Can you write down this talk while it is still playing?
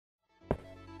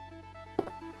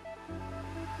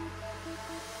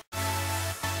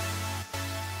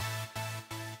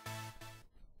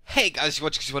Hey guys, you're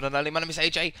watching one and only. My name is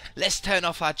AJ. Let's turn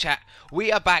off our chat.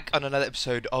 We are back on another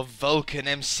episode of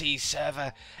VulcanMC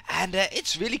server, and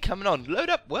it's really coming on. Load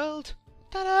up world.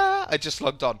 Ta-da! I just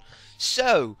logged on.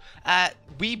 So,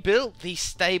 we built the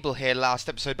stable here last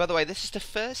episode. By the way, this is the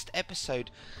first episode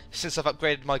since I've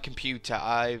upgraded my computer.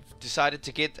 I've decided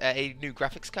to get a new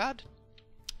graphics card,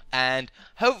 and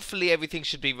hopefully everything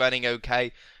should be running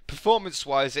okay.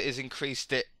 Performance-wise, it has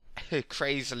increased it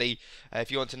crazily. If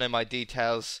you want to know my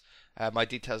details are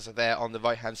there on the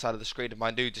right hand side of the screen of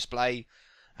my new display.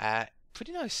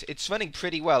 Pretty nice. It's running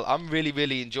pretty well. I'm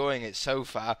really enjoying it so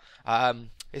far.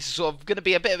 This is sort of going to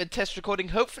be a bit of a test recording.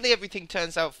 Hopefully everything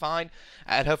turns out fine,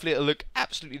 and hopefully it'll look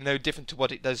absolutely no different to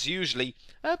what it does usually,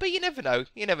 but you never know,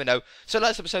 So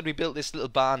last episode we built this little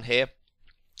barn here,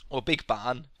 or big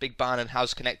barn and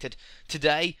house connected.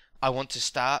 Today I want to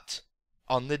start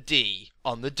on the D,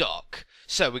 on the dock.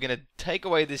 So we're going to take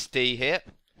away this D here.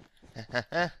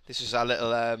 This is our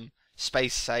little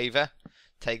space saver.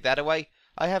 Take that away.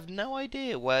 I have no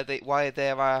idea why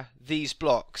there are these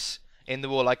blocks in the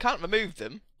wall. I can't remove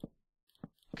them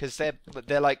because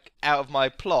they're like out of my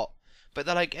plot. But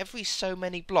they're like every so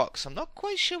many blocks. I'm not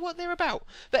quite sure what they're about.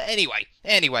 But anyway.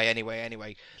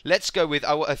 Let's go with,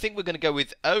 I think we're going to go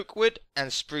with oak wood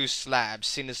and spruce slabs,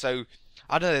 seeing as though,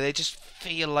 I don't know, they just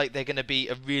feel like they're going to be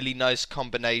a really nice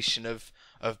combination of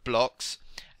blocks.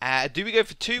 Do we go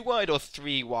for 2 wide or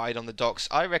 3 wide on the docks?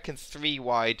 I reckon 3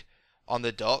 wide on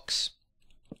the docks.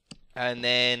 And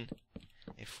then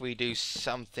if we do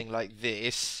something like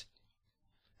this,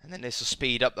 and then this will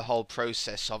speed up the whole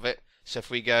process of it. So if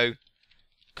we go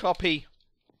copy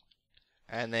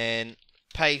and then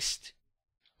paste,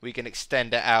 we can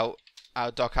extend it out,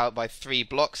 our dock out by 3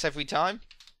 blocks every time.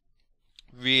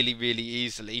 Really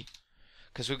easily.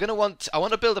 Because we're gonna I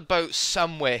want to build a boat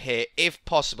somewhere here, if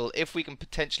possible, if we can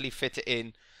potentially fit it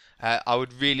in. I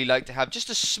would really like to have just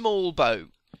a small boat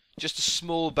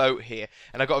here,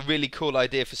 and I got a really cool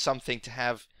idea for something to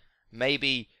have,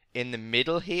 maybe in the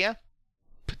middle here,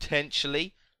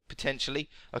 potentially.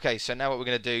 Okay, so now what we're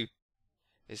gonna do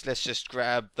is let's just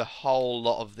grab the whole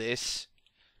lot of this.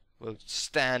 We'll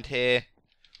stand here.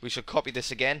 We shall copy this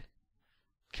again.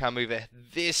 Come over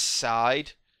this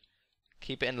side.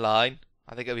 Keep it in line.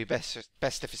 I think it'll be best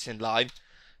if it's in line.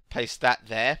 Paste that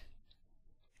there.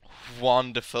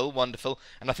 Wonderful.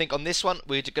 And I think on this one,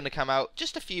 we're going to come out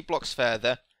just a few blocks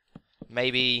further.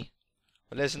 Maybe,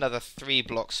 well, there's another 3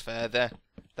 blocks further.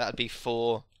 That would be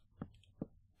 4.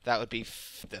 That would be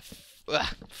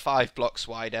 5 blocks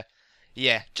wider.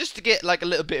 Yeah, just to get like a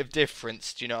little bit of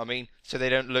difference, do you know what I mean? So they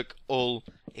don't look all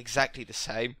exactly the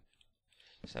same.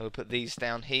 So we'll put these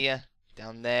down here,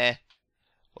 down there.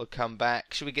 We'll come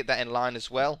back. Should we get that in line as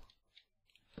well?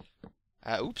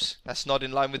 Oops, that's not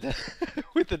in line with the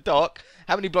with the dock.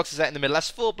 How many blocks is that in the middle? That's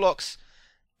 4 blocks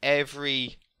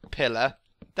every pillar.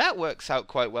 That works out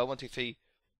quite well. 1, 2, 3.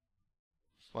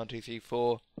 1, 2, 3,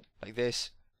 4. Like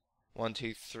this. 1,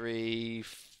 2, 3,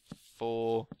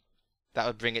 4. That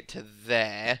would bring it to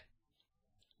there.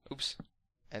 Oops.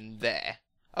 And there.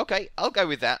 Okay, I'll go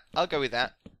with that.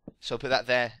 So I'll put that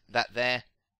there.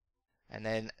 And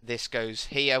then this goes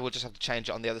here. We'll just have to change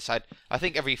it on the other side. I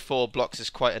think every 4 blocks is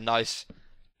quite a nice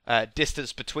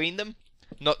distance between them.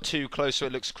 Not too close so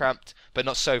it looks cramped, but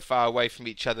not so far away from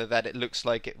each other that it looks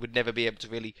like it would never be able to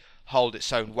really hold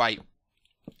its own weight.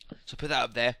 So put that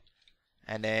up there.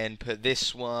 And then put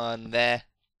this one there.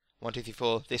 1, 2, 3,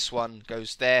 4. This one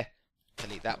goes there.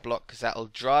 Delete that block because that'll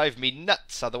drive me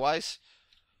nuts otherwise.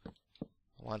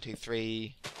 1, 2,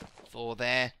 3, 4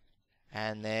 there.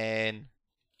 And then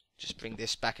just bring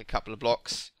this back a couple of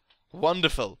blocks.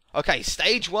 Wonderful. Okay,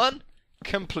 stage 1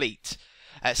 complete.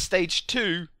 Stage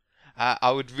 2,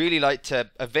 I would really like to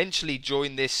eventually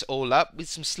join this all up with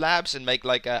some slabs and make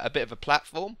like a bit of a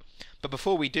platform. But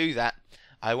before we do that,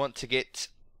 I want to get,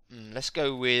 let's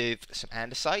go with some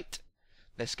andesite.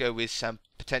 Let's go with some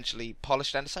potentially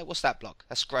polished andesite. What's that block?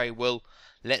 That's grey wool.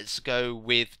 Let's go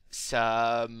with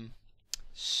some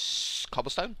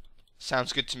cobblestone.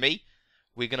 Sounds good to me.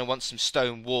 We're going to want some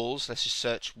stone walls. Let's just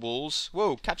search walls.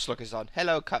 Whoa, caps lock is on.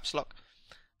 Hello, caps lock.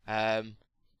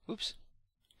 Oops.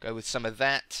 Go with some of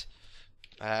that.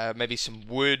 Maybe some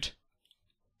wood.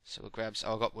 So we'll grab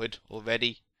some. Oh, I got wood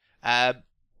already. That'll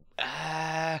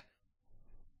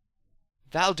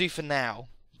do for now.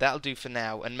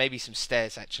 And maybe some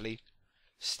stairs, actually.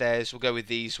 Stairs. We'll go with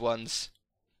these ones.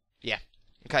 Yeah.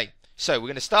 Okay. So we're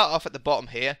going to start off at the bottom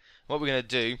here. What we're going to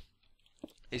do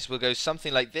is we'll go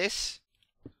something like this.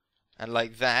 And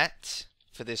like that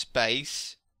for this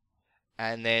base,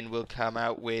 and then we'll come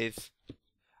out with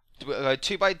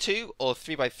 2 by 2 or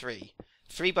 3 by 3.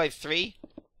 3 by 3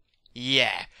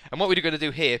 Yeah. And what we're going to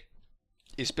do here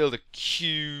is build a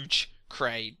huge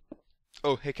crane.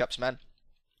 Oh, hiccups, man.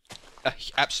 A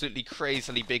absolutely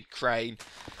crazily big crane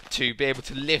to be able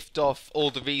to lift off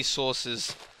all the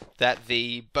resources that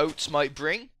the boats might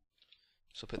bring.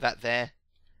 So put that there.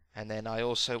 And then I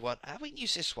also want... we can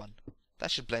use this one.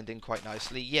 That should blend in quite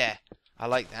nicely. Yeah, I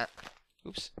like that.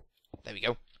 Oops. There we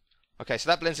go. Okay, so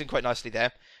that blends in quite nicely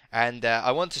there. And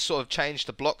I want to sort of change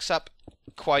the blocks up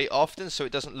quite often so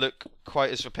it doesn't look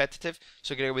quite as repetitive.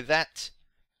 So we're going to go with that.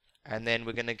 And then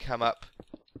we're going to come up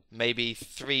maybe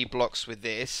 3 blocks with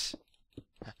this.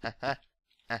 And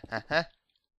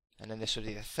then this will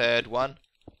be the third one.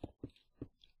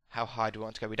 How high do we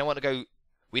want to go? We don't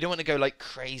want to go like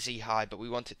crazy high, but we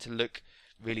want it to look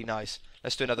really nice.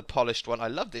 Let's do another polished one. I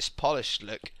love this polished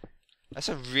look. That's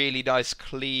a really nice,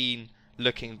 clean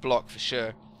looking block for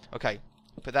sure. Okay,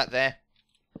 put that there.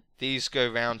 These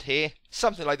go around here.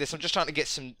 Something like this. I'm just trying to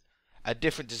get a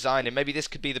different design, and maybe this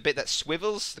could be the bit that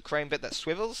swivels, the crane bit that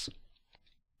swivels.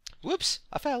 Whoops,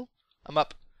 I fell. I'm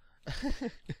up.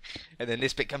 And then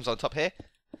this bit comes on top here.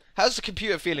 How's the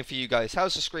computer feeling for you guys?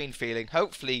 How's the screen feeling?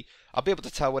 Hopefully, I'll be able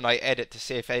to tell when I edit to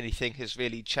see if anything has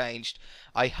really changed.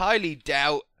 I highly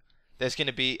doubt there's going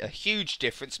to be a huge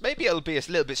difference. Maybe it'll be a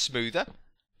little bit smoother.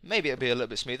 Maybe it'll be a little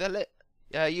bit smoother.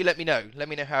 You let me know. Let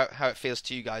me know how it feels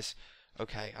to you guys.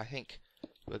 Okay, I think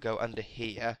we'll go under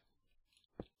here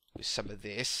with some of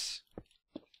this.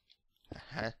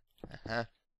 And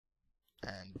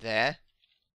there.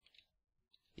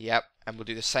 Yep, and we'll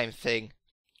do the same thing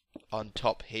on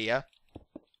top here.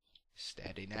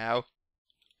 Steady now.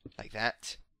 Like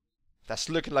that. That's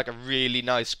looking like a really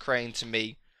nice crane to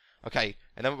me. Okay,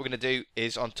 and then what we're going to do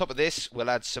is on top of this, we'll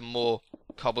add some more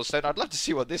cobblestone. I'd love to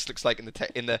see what this looks like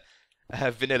in the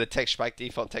vanilla texture pack,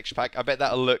 default texture pack. I bet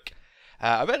that'll look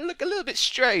a little bit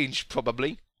strange,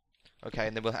 probably. Okay,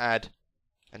 and then we'll add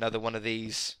another one of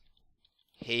these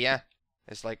here.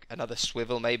 There's like another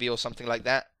swivel maybe or something like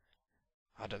that.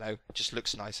 I don't know. It just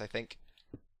looks nice, I think.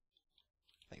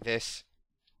 Like this.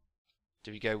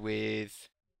 Do we go with...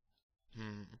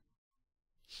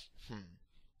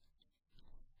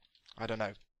 I don't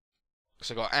know.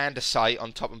 So I've got andesite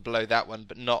on top and below that one,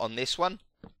 but not on this one.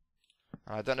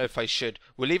 I don't know if I should.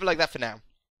 We'll leave it like that for now.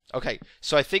 Okay,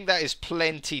 so I think that is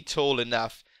plenty tall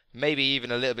enough. Maybe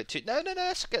even a little bit too... No,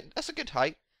 that's a good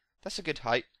height. That's a good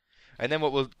height. And then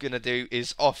what we're going to do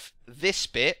is off this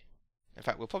bit... In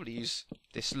fact, we'll probably use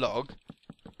this log.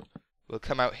 We'll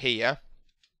come out here.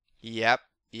 Yep.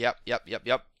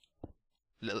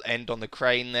 Little end on the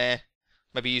crane there.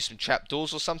 Maybe use some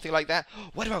trapdoors or something like that.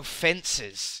 What about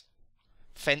fences?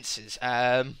 Fences.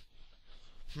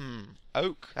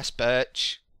 Oak. That's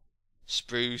birch.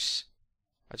 Spruce.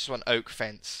 I just want oak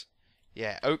fence.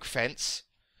 Yeah, oak fence.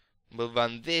 We'll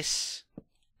run this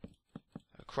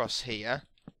across here.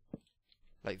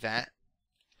 Like that.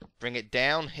 Bring it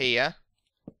down here.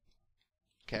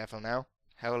 Careful now.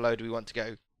 How low do we want to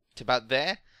go? To about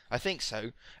there? I think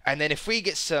so. And then if we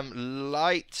get some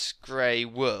light grey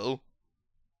wool...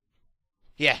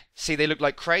 Yeah, see they look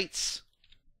like crates?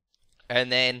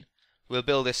 And then we'll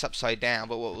build this upside down,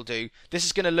 but what we'll do... This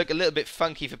is going to look a little bit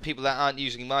funky for people that aren't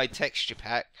using my texture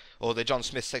pack, or the John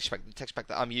Smith texture pack, the texture pack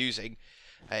that I'm using.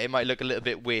 It might look a little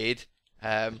bit weird,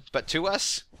 but to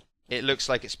us, it looks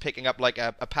like it's picking up like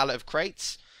a pallet of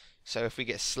crates. So if we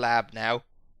get slab now,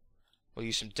 we'll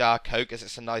use some dark oak as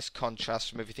it's a nice contrast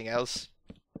from everything else.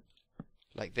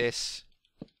 Like this.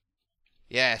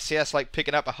 Yeah, see that's like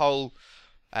picking up a whole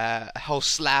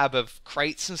slab of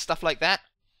crates and stuff like that.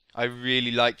 I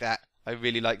really like that. I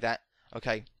really like that.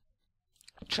 Okay.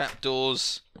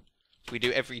 Trapdoors. We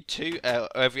do every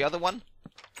every other one.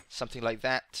 Something like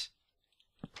that.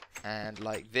 And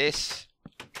like this.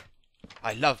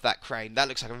 I love that crane. That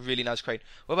looks like a really nice crane.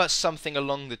 What about something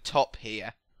along the top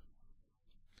here?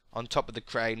 On top of the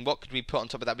crane. What could we put on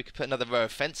top of that? We could put another row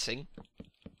of fencing.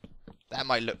 That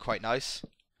might look quite nice.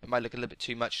 It might look a little bit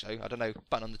too much though. I don't know.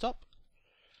 Button on the top.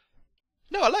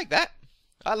 No, I like that.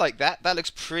 I like that. That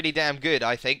looks pretty damn good,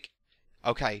 I think.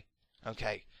 Okay.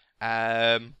 Okay.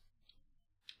 I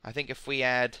think if we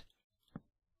add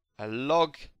a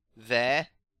log there.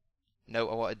 No,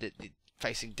 I wanted it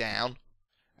facing down.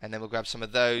 And then we'll grab some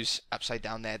of those upside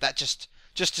down there. That just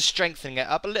to strengthen it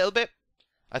up a little bit.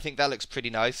 I think that looks pretty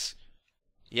nice.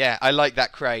 Yeah, I like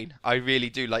that crane. I really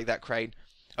do like that crane.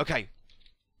 Okay.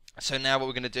 So now what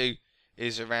we're going to do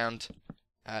is around...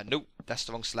 nope, that's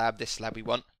the wrong slab. This slab we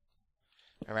want.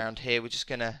 Around here, we're just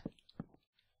going to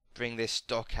bring this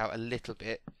dock out a little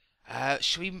bit.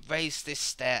 Should we raise this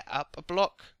stair up a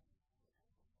block?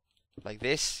 Like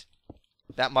this?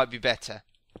 That might be better.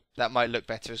 That might look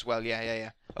better as well. Yeah.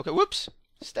 Okay, whoops.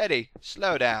 Steady.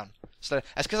 Slow down. Slow.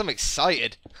 That's because I'm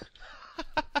excited.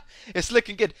 It's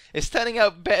looking good. It's turning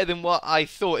out better than what I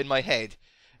thought in my head.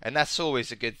 And that's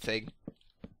always a good thing.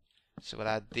 So we'll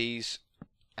add these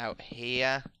out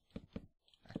here.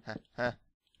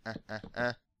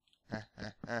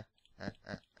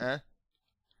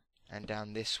 And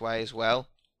down this way as well.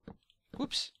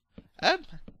 Whoops. Do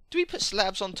we put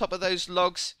slabs on top of those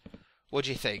logs? What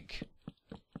do you think?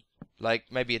 Like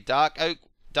maybe a dark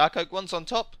oak ones on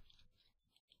top?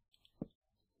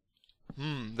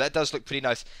 That does look pretty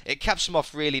nice. It caps them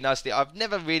off really nicely. I've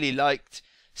never really liked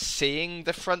seeing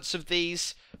the fronts of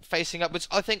these facing upwards.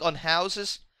 I think on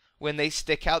houses, when they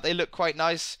stick out, they look quite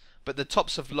nice. But the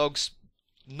tops of logs,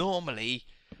 normally,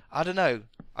 I don't know.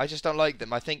 I just don't like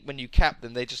them. I think when you cap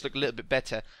them, they just look a little bit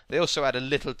better. They also add a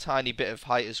little tiny bit of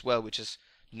height as well, which is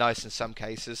nice in some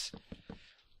cases.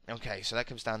 Okay, so that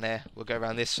comes down there. We'll go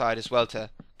around this side as well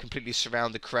to completely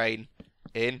surround the crane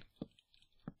in.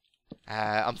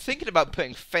 I'm thinking about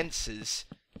putting fences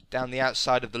down the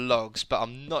outside of the logs, but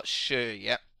I'm not sure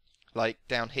yet. Like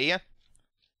down here.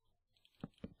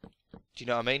 Do you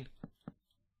know what I mean?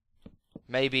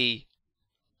 Maybe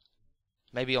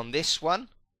on this one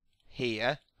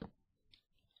here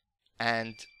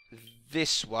and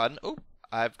this one. Oh,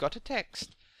 I've got a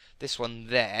text. This one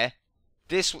there.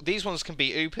 These ones can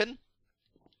be open,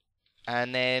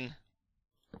 and then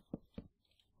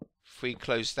if we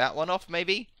close that one off,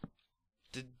 maybe.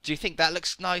 Do you think that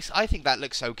looks nice? I think that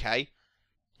looks okay.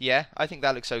 Yeah, I think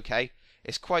that looks okay.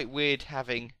 It's quite weird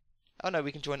having... Oh no,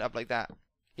 we can join it up like that.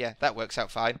 Yeah, that works out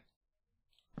fine.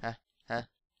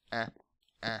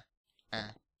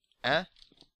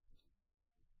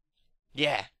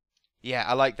 Yeah. Yeah,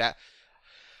 I like that.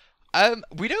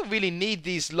 We don't really need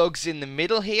these logs in the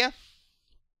middle here.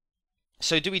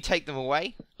 So do we take them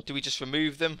away? Do we just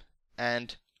remove them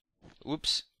and...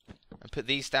 Whoops. And put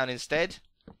these down instead?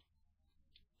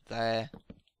 There.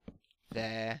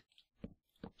 There.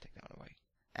 Take that one away.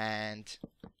 And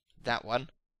that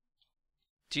one.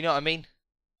 Do you know what I mean?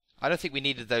 I don't think we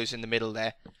needed those in the middle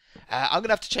there. I'm going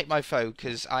to have to check my phone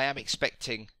because I am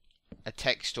expecting a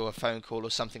text or a phone call or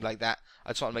something like that.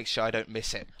 I just want to make sure I don't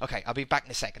miss it. Okay, I'll be back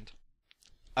in a second.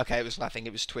 Okay, it was nothing.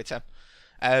 It was Twitter.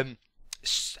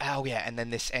 Oh yeah, and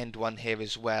then this end one here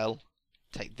as well.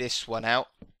 Take this one out.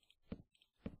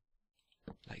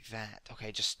 Like that.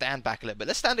 Okay, just stand back a little bit.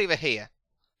 Let's stand over here.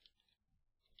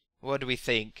 What do we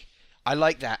think? I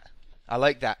like that. I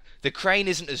like that. The crane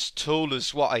isn't as tall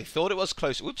as what I thought it was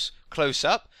close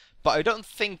up. But I don't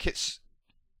think it's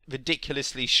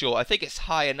ridiculously short. I think it's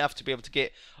high enough to be able to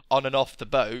get on and off the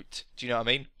boat. Do you know what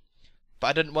I mean? But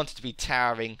I didn't want it to be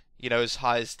towering, you know, as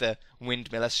high as the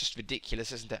windmill. That's just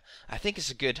ridiculous, isn't it? I think it's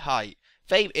a good height.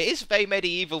 It is a very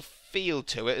medieval feel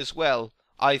to it as well,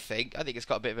 I think. I think it's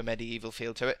got a bit of a medieval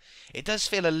feel to it. It does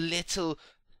feel a little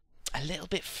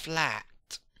bit flat.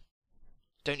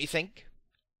 Don't you think?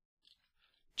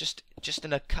 Just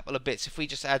in a couple of bits. If we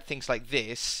just add things like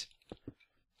this,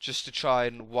 just to try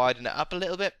and widen it up a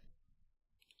little bit.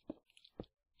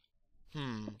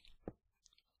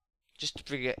 Just to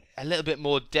bring it a little bit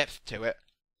more depth to it.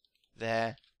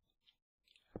 There.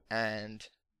 And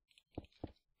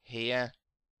here.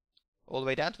 All the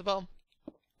way down to the bottom.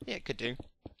 Yeah, it could do.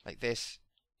 Like this.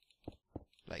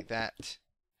 Like that.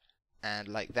 And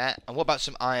like that. And what about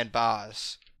some iron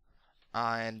bars?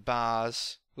 Iron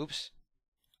bars. Oops.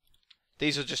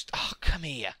 These are just... Oh, come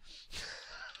here.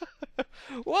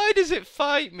 Why does it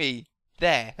fight me?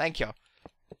 There, thank you.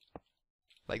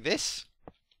 Like this.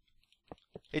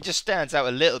 It just stands out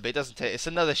a little bit, doesn't it? It's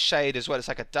another shade as well. It's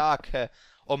like a darker,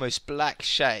 almost black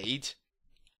shade.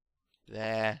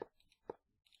 There.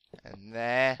 And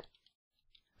there.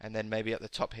 And then maybe at the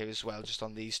top here as well, just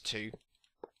on these two.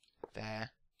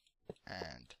 There.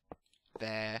 And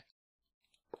there.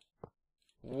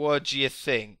 What do you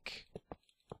think?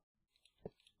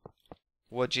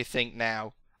 What do you think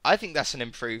now? I think that's an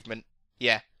improvement.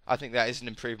 Yeah, I think that is an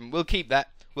improvement. We'll keep that.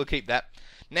 We'll keep that.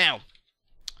 Now,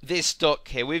 this dock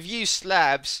here, we've used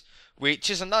slabs,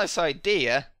 which is a nice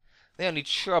idea. The only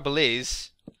trouble is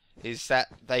that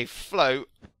they float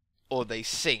or they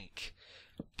sink.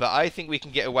 But I think we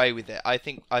can get away with it. I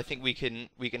think we can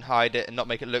hide it and not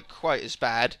make it look quite as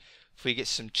bad. If we get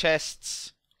some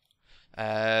chests,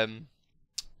 what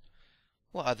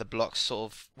other blocks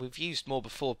sort of we've used more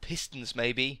before? Pistons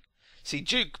maybe. See,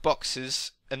 jukeboxes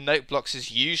and note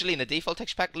boxes usually in the default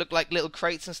texture pack look like little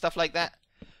crates and stuff like that.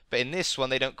 But in this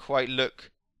one, they don't quite look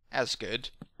as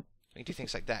good. We can do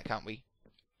things like that, can't we?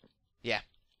 Yeah,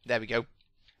 there we go.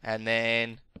 And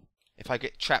then, if I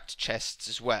get trapped chests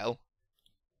as well,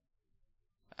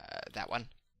 that one,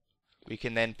 we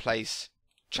can then place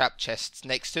trap chests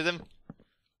next to them,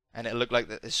 and it'll look like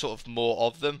that there's sort of more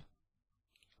of them.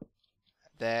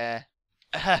 There.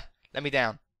 Let me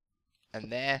down. And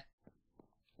there.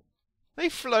 They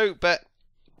float, but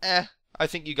I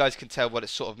think you guys can tell what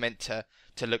it's sort of meant to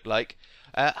look like.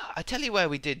 I tell you where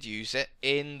we did use it,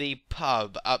 in the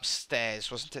pub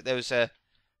upstairs, wasn't it? There was a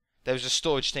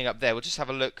storage thing up there. We'll just have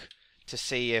a look to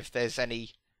see if there's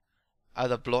any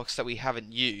other blocks that we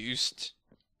haven't used.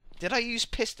 Did I use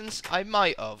pistons? I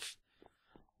might have.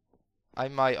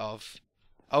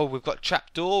 Oh, we've got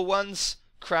trapdoor ones,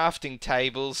 crafting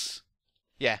tables.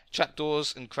 Yeah,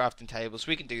 trapdoors and crafting tables.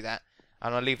 We can do that.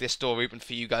 And I'll leave this door open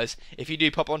for you guys. If you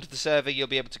do pop onto the server, you'll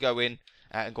be able to go in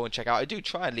and go and check out. I do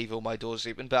try and leave all my doors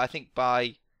open, but I think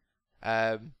by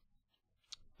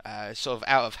sort of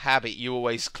out of habit, you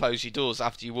always close your doors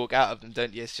after you walk out of them,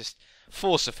 don't you? It's just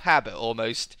force of habit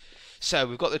almost. So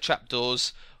we've got the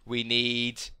trapdoors. We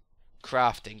need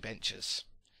crafting benches.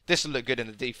 This will look good in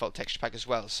the default texture pack as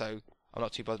well, so I'm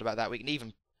not too bothered about that. We can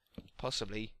even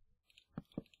possibly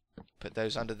put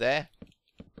those under there,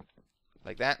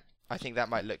 like that. I think that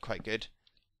might look quite good.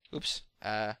 Oops,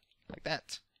 like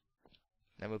that.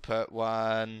 Then we'll put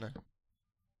one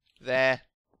there,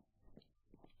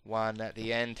 one at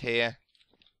the end here.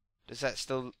 Does that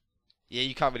still? Yeah,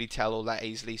 you can't really tell all that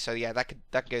easily. So yeah, that can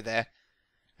go there,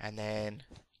 and then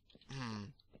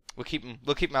we'll keep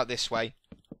them out this way.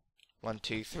 1,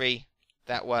 2, 3.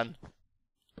 That one,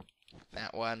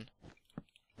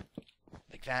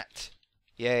 like that.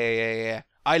 Yeah.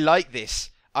 I like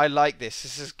this.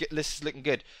 This is looking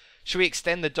good. Should we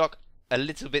extend the dock a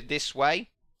little bit this way?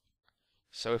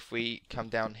 So if we come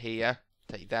down here,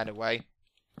 take that away.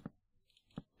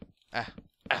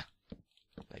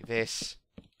 Like this.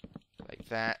 Like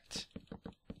that.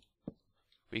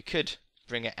 We could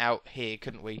bring it out here,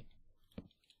 couldn't we?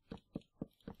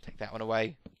 Take that one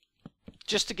away.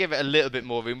 Just to give it a little bit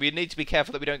more room. We need to be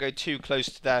careful that we don't go too close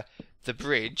to the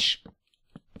bridge.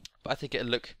 But I think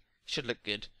should look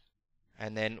good.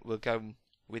 And then we'll go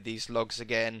with these logs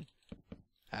again.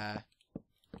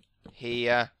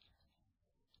 Here.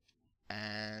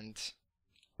 And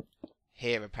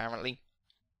here, apparently.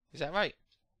 Is that right?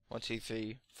 1, 2,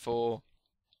 3, 4.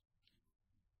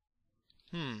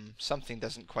 Something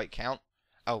doesn't quite count.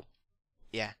 Oh,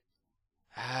 yeah.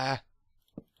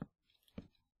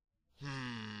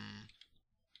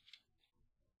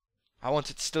 I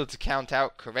want it still to count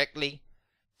out correctly.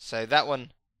 So that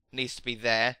one needs to be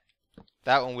there.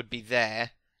 That one would be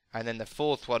there. And then the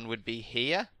fourth one would be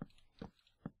here.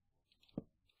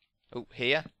 Oh,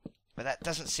 here. But that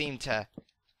doesn't seem to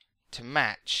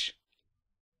match.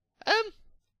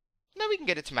 No, we can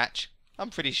get it to match. I'm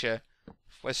pretty sure.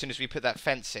 As soon as we put that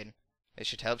fence in, it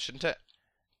should help, shouldn't it?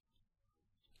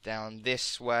 Down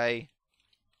this way.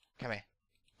 Come here.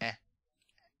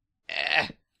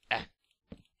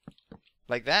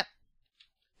 Like that?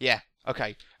 Yeah,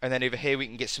 okay. And then over here we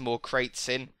can get some more crates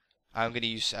in. I'm going to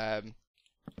use, what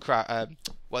are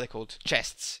they called?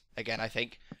 Chests, again, I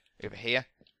think. Over here.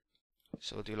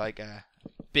 So we'll do like a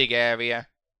big area.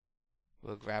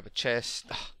 We'll grab a chest.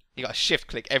 Oh, you got to shift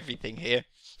click everything here.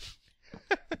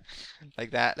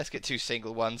 Like that. Let's get 2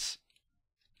 single ones.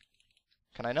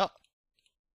 Can I not?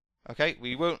 Okay,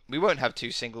 we won't have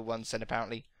 2 single ones then,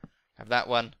 apparently. Have that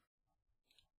one.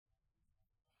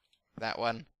 That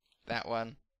one. That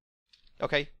one.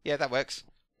 Okay, yeah, that works.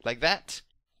 Like that.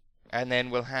 And then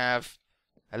we'll have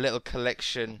a little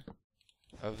collection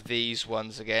of these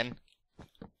ones again.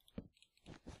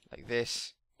 Like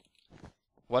this.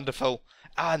 Wonderful.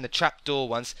 And the trapdoor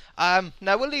ones.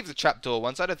 No, we'll leave the trapdoor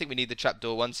ones. I don't think we need the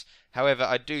trapdoor ones. However,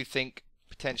 I do think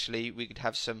potentially we could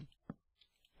have some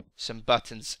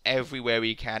buttons everywhere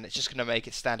we can. It's just going to make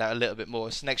it stand out a little bit more.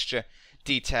 It's an extra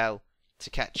detail to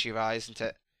catch your eyes, isn't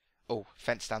it? Oh,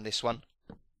 fence down this one.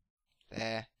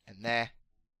 There and there.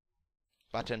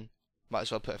 Button. Might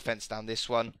as well put a fence down this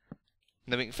one. And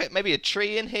then we can fit maybe a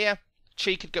tree in here.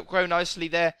 Tree could grow nicely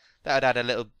there. That would add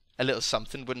a little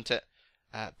something, wouldn't it?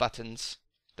 Buttons.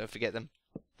 Don't forget them.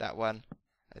 That one.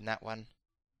 And that one.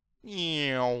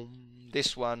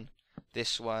 This one.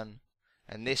 This one.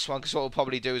 And this one. Because what we'll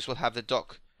probably do is we'll have the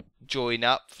dock join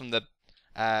up from the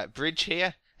bridge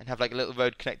here. And have like a little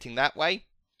road connecting that way.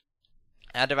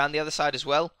 And around the other side as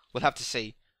well. We'll have to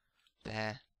see.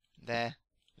 There. There.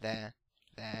 There.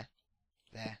 There.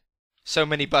 There. So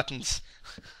many buttons.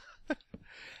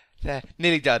 There.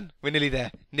 Nearly done. We're nearly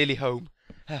there. Nearly home.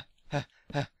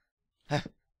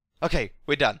 Okay,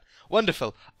 we're done.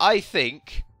 Wonderful. I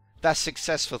think that's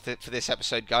successful for this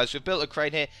episode, guys. We've built a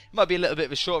crane here. It might be a little bit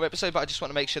of a shorter episode, but I just want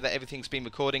to make sure that everything's been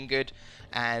recording good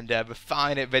and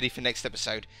refine it ready for next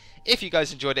episode. If you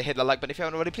guys enjoyed it, hit the like button. If you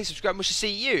haven't already, please subscribe and we shall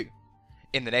see you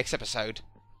in the next episode.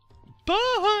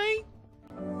 Bye!